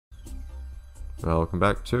Welcome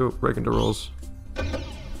back to Breakin the Rules. We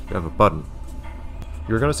have a button.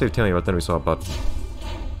 You were gonna save Timmy, but then we saw a button.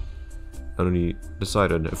 And then we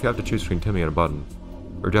decided if you have to choose between Timmy and a button,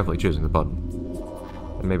 we're definitely choosing the button.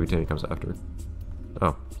 And maybe Timmy comes after.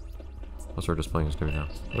 Oh. I'll start just playing as Timmy now.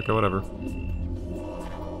 Okay, whatever.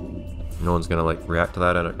 No one's gonna, like, react to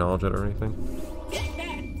that and acknowledge it or anything?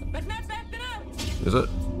 Is it?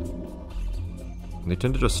 They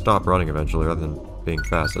tend to just stop running eventually rather than being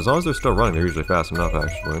fast. As long as they're still running, they're usually fast enough,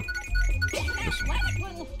 actually. Just...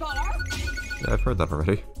 Yeah, I've heard that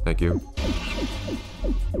already. Thank you.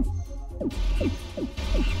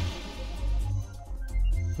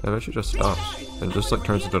 Yeah, I bet she just stops. And just, like,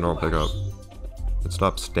 turns into a normal pickup. It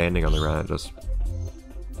stops standing on the ground, it just...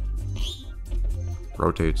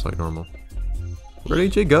 rotates like normal. Where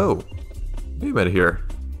did he go? Wait a minute here.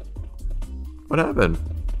 What happened?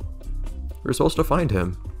 We were supposed to find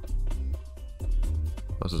him.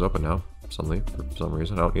 This is open now, suddenly, for some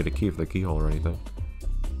reason. I don't need a key for the keyhole or anything.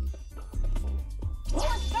 4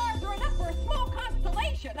 stars are enough for a small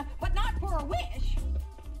constellation, but not for a wish.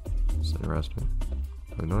 It's interesting.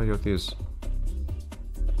 I have no idea what these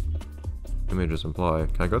images imply.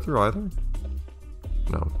 Can I go through either?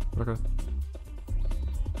 No. Okay.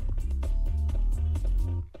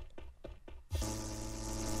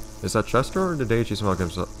 Is that Chester, or did Daichi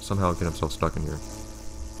somehow get himself stuck in here?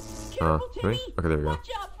 Me? Okay, there we go.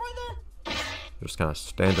 Just kind of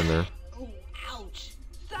standing there. Oh, ouch!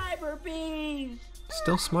 Cyber bees!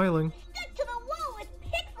 Still smiling. Stuck to the wall with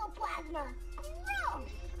pixel plasma. Gross!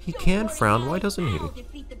 He can frown, why doesn't he?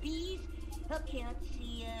 Defeat the bees. Okay, let's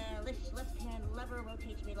see. This left-hand lever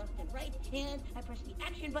rotates me left and right, and I press the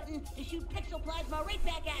action button to shoot pixel plasma right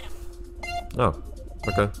back at him. Oh,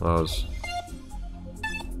 okay. That was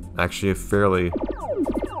actually a fairly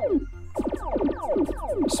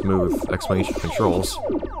smooth explanation of controls.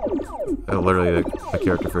 Literally, a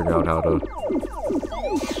character figured out how to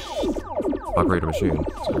operate a machine.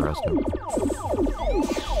 It's interesting.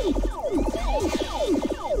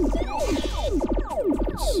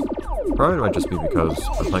 It's probably might just be because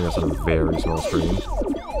I'm playing this on a very small screen. It's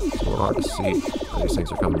a little hard to see where these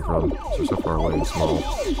things are coming from. They're so far away and small.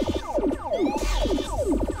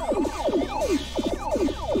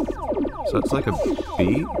 So that's like a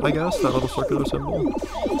B, I guess, that little circular symbol?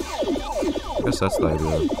 I guess that's the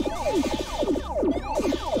idea.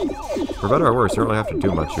 For better or worse, you don't really have to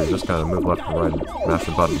do much here, you just kind of move left and right and mash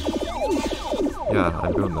the button. Yeah,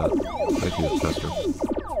 I'm doing that. Thank you, Chester.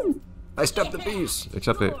 I stepped the bees!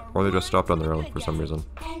 Except they, or they just stopped on their own for some reason.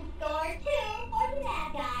 And score 2 for the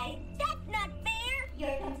bad guys. That's not fair!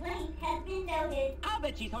 Your complaint has been noted. I'll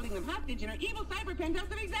bet she's holding them hostage in her evil cyber penthouse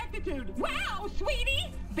of exactitude. Wow,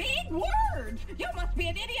 sweetie! Big words! You must be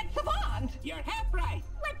an idiot savant! You're half right.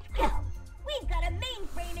 Let's go. We've got a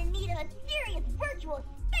mainframe in need of a serious virtual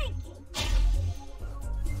spanking.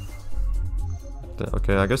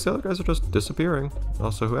 Okay, I guess the other guys are just disappearing.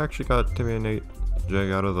 Also, who actually got Timmy and Nate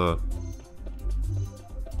Jay out of the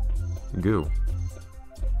goo?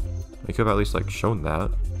 They could have at least, like, shown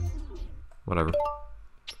that. Whatever.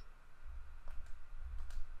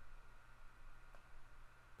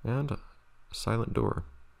 And a silent door.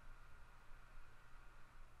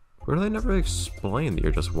 Where do they never explain that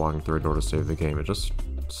you're just walking through a door to save the game? It just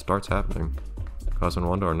starts happening. Cause and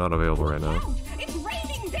Wanda are not available right now. It's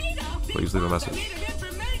raining data! Please leave a message.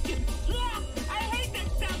 I hate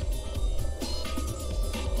this stuff!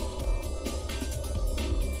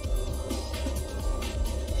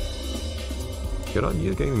 Good on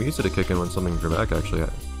you getting music to kick in when something dramatic actually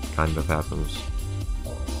kind of happens.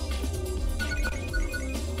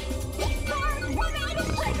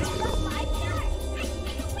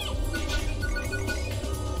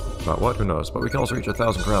 About what? Who knows? But we can also reach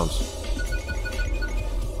 1,000 crowns.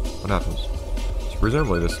 What happens? So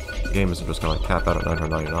presumably this game isn't just gonna like cap out at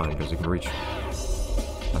 999 because you can reach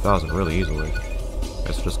 1,000 really easily. I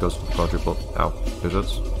guess it just goes to the quadruple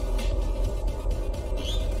digits.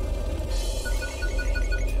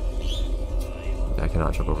 I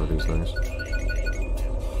cannot jump over these things.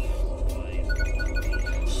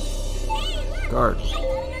 Guard.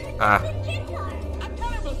 Ah.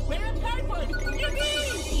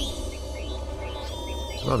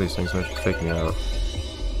 Some of these things might fake me out.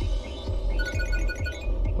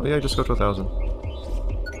 Oh yeah, just go to 1,000.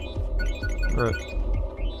 Alright.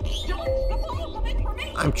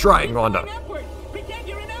 I'm trying, Wanda!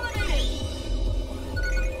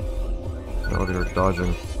 Elevator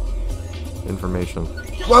dodging information.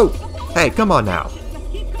 Whoa! Hey, come on now!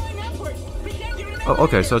 Oh,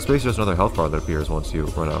 okay, so it's basically just another health bar that appears once you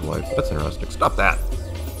run out of life. That's interesting. Stop that!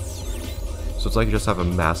 So it's like you just have a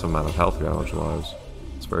massive amount of health damage-wise.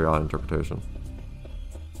 It's a very odd interpretation.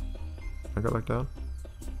 Can I go back down?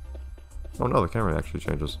 Oh no, the camera actually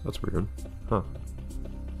changes. That's weird. Huh.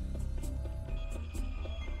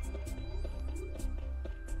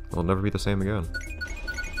 It'll never be the same again.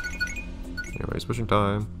 Anyway, switching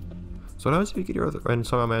time. So what happens if you get your other and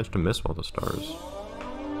somehow manage to miss one of the stars?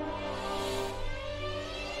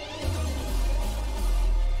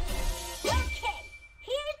 Okay,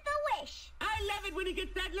 here's the wish. I love it when he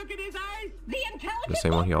gets that look in his eyes. The intelligent The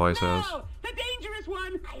same one he always has? No, the dangerous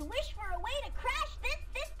one. I wish for a way to crash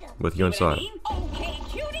this system. With you inside. Okay,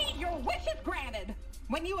 cutie, your wish is granted.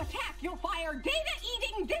 When you attack, you'll fire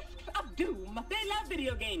data-eating discs of doom. They love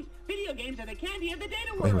video games. Video games are the candy of the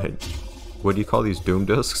data Wait, world. wait. What do you call these doom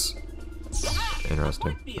discs? Ah,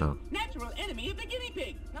 Interesting. Force Oh. natural enemy of the guinea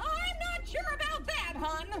pig. I'm not sure about that,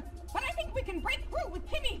 hun. But I think we can break through with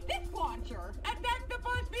Timmy's disc launcher. Attack the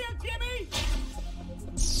force field, Timmy!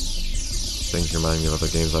 Things remind me of other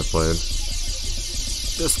games I've played.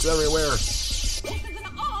 Discs everywhere! This is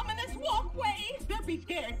an ominous walkway. Don't be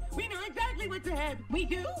scared. We know exactly what's ahead. We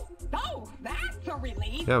do? Oh, that's a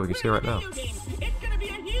relief. Yeah, we can see it right now. Video game. It's gonna be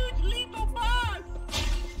a huge lethal boss.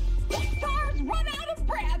 The stars run out of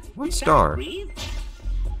breath. What star? Breathe.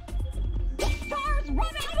 The stars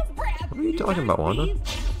run out of breath. What are you talking about, Wanda? Breathe.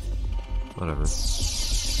 Whatever.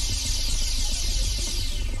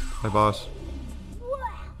 Hi, boss. Wow.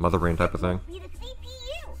 Mother brain type of thing. Be the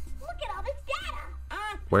CPU. Look at all this data.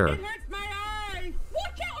 Ah, Where? It hurts my eyes.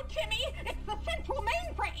 Watch out, Timmy. It's the central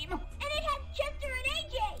mainframe. And it has Chester and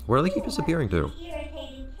AJ. Where do they keep disappearing to?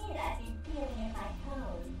 Irritating kid I've been feeling in my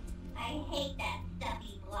toes. I hate that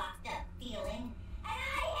stuffy, blocked up feeling. And I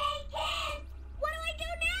hate kids. What do I do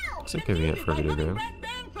now? It's inconvenient for a video game. Red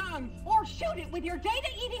band songs. Or shoot it with your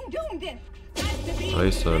data-eating doom discs. Has to be. At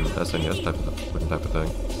least an SNES type of thing.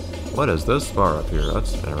 What is this bar up here?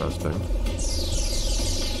 That's interesting.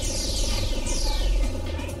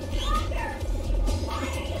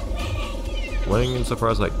 Winning in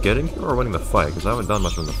surprise, like getting here or winning the fight? Because I haven't done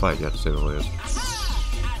much in the fight yet, to say the least. Aha!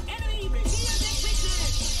 Our enemy revealed its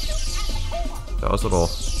weakness. That was a little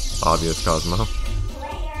obvious, Cosmo.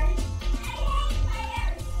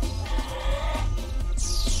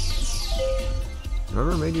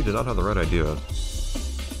 Whoever made you did not have the right idea.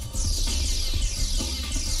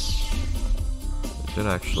 I did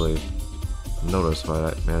actually notice if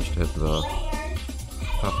I managed to hit the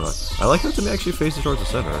top right. I like how Timmy actually faces towards the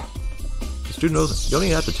center. This dude knows. You don't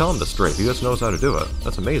even have to tell him to strafe. He just knows how to do it.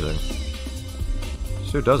 That's amazing.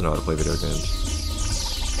 This dude does know how to play video games.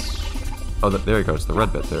 Oh, there he goes. The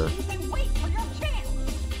red bit there. Then wait for your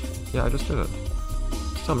chance. Yeah, I just did it.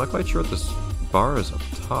 Still, I'm not quite sure what this bar is up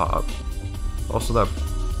top. Also, that...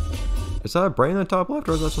 Is that a brain in the top left,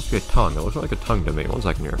 or is that supposed to be a tongue? It looks like a tongue to me. 1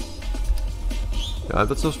 second here. Yeah,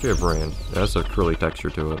 that's supposed to be a brain. It has a curly texture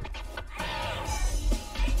to it.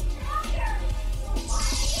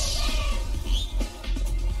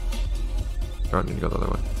 I need to go the other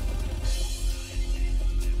way.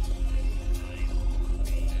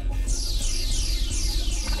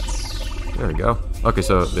 There we go. Okay,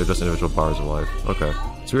 so they're just individual bars of life. Okay.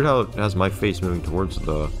 It's weird how it has my face moving towards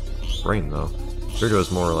the brain, though. Weird it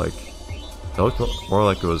was more like... It looked more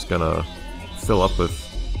like it was gonna fill up with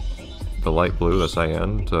the light blue, the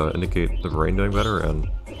cyan, to indicate the brain doing better, and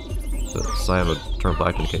the cyan would turn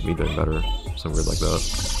black to indicate me doing better. Something weird like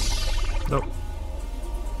that. Nope.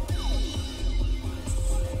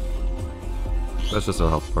 That's just a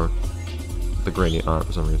health bar. The grainy on it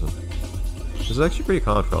for some reason. This is actually pretty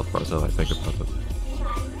common for health bars now that I think about it.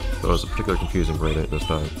 But it was a particularly confusing grade this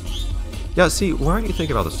time. Yeah, see, why aren't you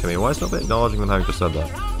thinking about this, Timmy? Why is nobody acknowledging them having just said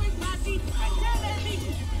that? Always not deep until they're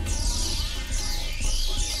beaten.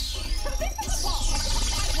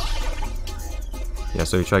 Yeah,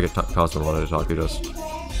 so you try to get Cosmo wanted to talk, you just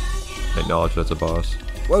acknowledge that it's a boss.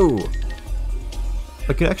 Whoa!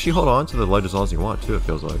 I can actually hold on to the ledge as long as you want, too, it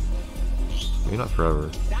feels like. Maybe not forever.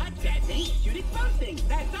 Dodge that thing, shoot explode things.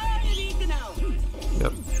 That's all you need to know.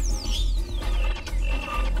 Yep.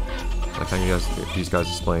 Like how these guys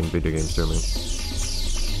explain video games to me.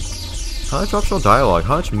 How much optional dialogue,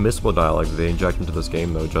 how much missable dialogue do they inject into this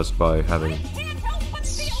game, though, just by having... Can't help but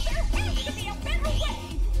feel there has to be a better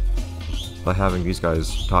way. By having these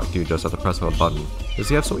guys talk to you just at the press of a button. Because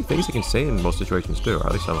he has so many things he can say in most situations, too, or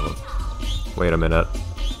at least some of them. Wait a minute.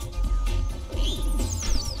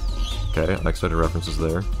 Okay, unexpected references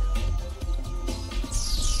there.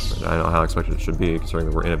 I don't know how expected it should be, considering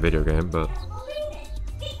that we're in a video game, but...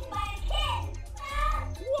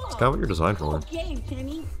 It's kind of what you're designed for. Game,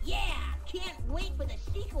 Timmy. Yeah, can't wait for the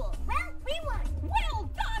sequel. Well, we won.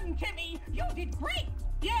 Well done, Timmy. You did great.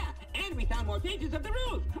 Yeah, and we found more pages of the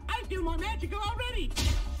rules. I feel more magical already.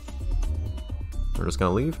 We're just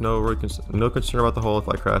gonna leave? No, no concern about the whole if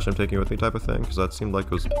I crash I'm taking it with me type of thing? Because that seemed like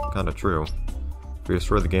it was kind of true. If we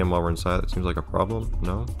destroy the game while we're inside, that seems like a problem?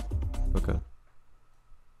 No? Okay.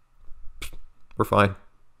 We're fine.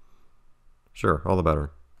 Sure, all the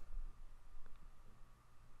better.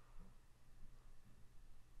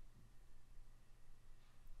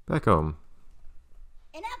 Back home.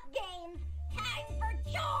 Enough games. Time for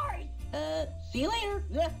chores. See you later.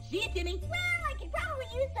 See you, Timmy. Well, I could probably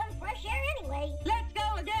use some fresh air anyway. Let's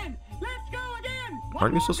go again. Let's go again.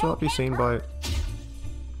 Aren't you supposed to not be seen by...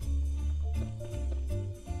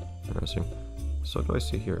 Interesting. So what do I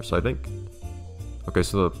see here? So I think... Okay,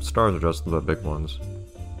 so the stars are just the big ones.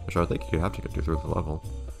 Which I think you have to get through the level.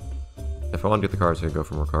 If I want to get the cards, I can go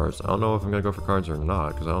for more cards. I don't know if I'm going to go for cards or not,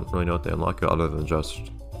 because I don't really know what they unlock other than just...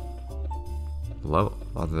 level,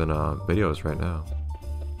 other than videos right now.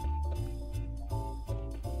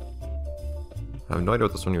 I have no idea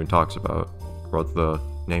what this one even talks about, or what the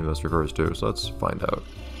name of this refers to, so let's find out.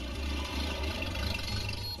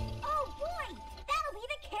 Oh boy, that'll be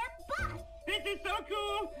the camp bus. This is so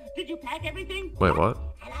cool. Did you pack everything? Wait, what?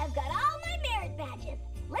 And I've got all my merit badges.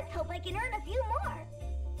 Let's hope I can earn a few more.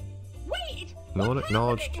 Wait! No one what's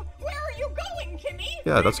acknowledged. happening? Where are you going, Timmy?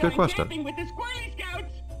 Yeah, that's a good Going question. camping with the Squirrely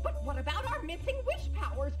Scouts. But what about our missing wish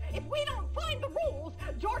powers? If we don't find the rules,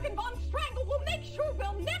 Jorgen von Strangle will make sure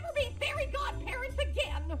we'll never be fairy godparents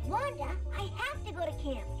again. Wanda, I have to go to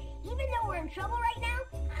camp. Even though we're in trouble right now,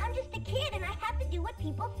 I'm just a kid and I have to do what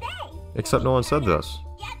people say. Except no one said this.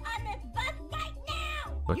 Get on this bus right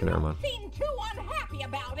now! Okay, You never don't mind. seem too unhappy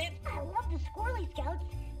about it. I love the Squirrely Scouts,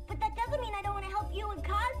 but that doesn't mean I don't want to help you and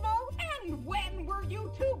Cosmo. And when were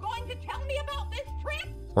you two going to tell me about this trip?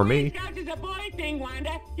 Or me. Scouts is a boy thing,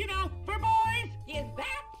 Wanda. You know, for boys. Is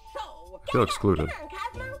that so? Feel excluded. Come on,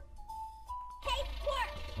 Cosmo. Hey,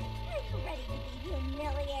 Squirt! Are you ready to be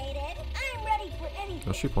humiliated? I'm ready for anything.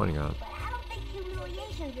 What's she pointing at? But I don't think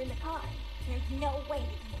humiliation's in the cards. There's no way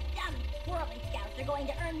that these dumb Squirrely Scouts are going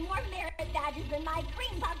to earn more merit badges than my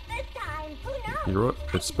cream puffs this time. Who knows? You wrote,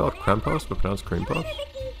 it's spelled Krempus, but pronounced cream puffs? Oh,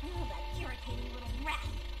 that irritating little rat.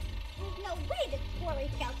 There's no way that Squirrely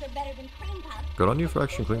Scouts are better than cream puffs. Good on you for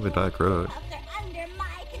actually cleaning the Diet Coke. Puffs are under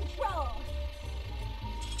my control.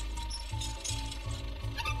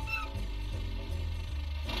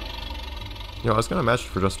 You know, I was gonna imagine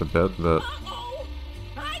for just a bit that Uh-oh!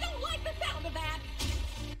 I don't like the sound of that.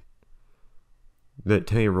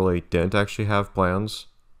 Timmy really didn't actually have plans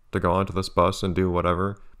to go onto this bus and do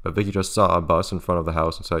whatever, but Vicky just saw a bus in front of the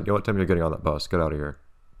house and said, you know what, Timmy, you're getting on that bus, get out of here.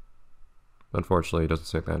 Unfortunately, it doesn't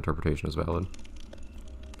think that interpretation is valid.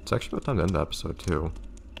 It's actually about time to end the episode, too.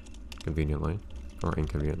 Conveniently. Or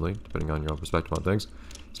inconveniently, depending on your own perspective on things.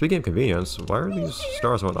 Speaking of convenience, why are these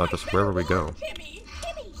stars and whatnot just wherever we go? Timmy!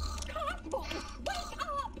 Timmy! Cosmo! Wake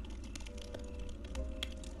up!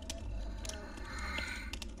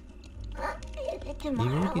 Is it You tomorrow?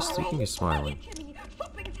 know he's thinking he's smiling. Quiet, Timmy!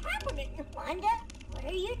 Something's happening! Wanda, what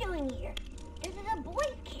are you doing here? This is a boys'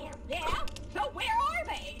 camp. Yeah? So where are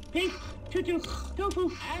they? Pink, Tutu,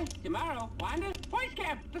 Tofu. Tomorrow, Wanda. Boys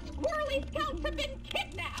camp. The Squirrely Scouts have been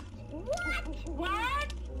kidnapped! What?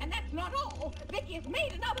 What? And that's not all. Vicky has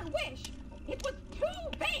made another wish. It was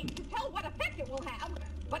too vague to tell what effect it will have,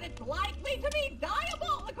 but it's likely to be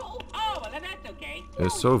diabolical. Oh, well, then that's okay.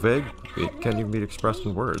 It's so vague, it can't even be expressed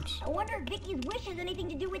in words. I wonder if Vicky's wish has anything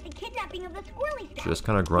to do with the kidnapping of the Squirrely She Scouts. just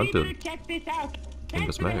kind of We better grunted. check this out. In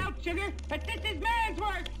Thanks for the dismay. help, Sugar, but this is man's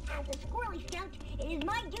work. As a Squirrely Scout, it is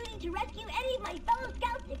my duty to rescue any of my fellow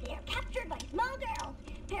Scouts if they are captured by small girls.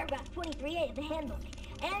 Paragraph 23A of the handbook.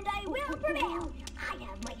 And I will prevail. I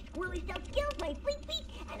have my Squirrely Scout skills, my fleet feet,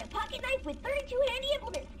 and a pocket knife with 32 handy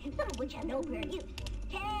implements, some of which have no fair use.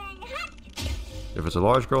 Tang hut! If it's a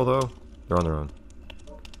large girl, though, they're on their own.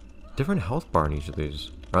 Different health bar in each of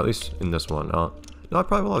these. Or at least in this one. No, I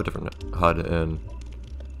probably will have a different HUD in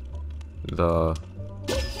the...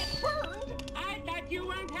 Get burned? I thought you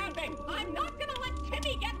weren't helping. I'm not gonna let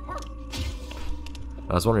Timmy get hurt.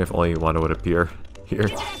 I was wondering if only Wanda would appear here.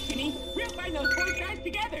 Get up, Timmy. We'll find those boys guys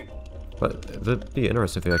together. But it'd be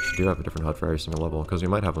interesting if they actually do have a different HUD for every single level, because you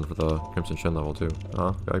might have one for the Crimson Shin level too.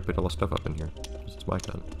 Oh, I put all the stuff up in here. It's my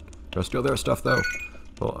gun. Gonna steal their stuff though.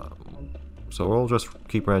 Well, so we'll just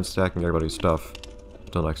keep ransacking everybody's stuff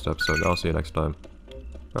until next episode. I'll see you next time.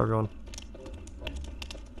 Bye everyone.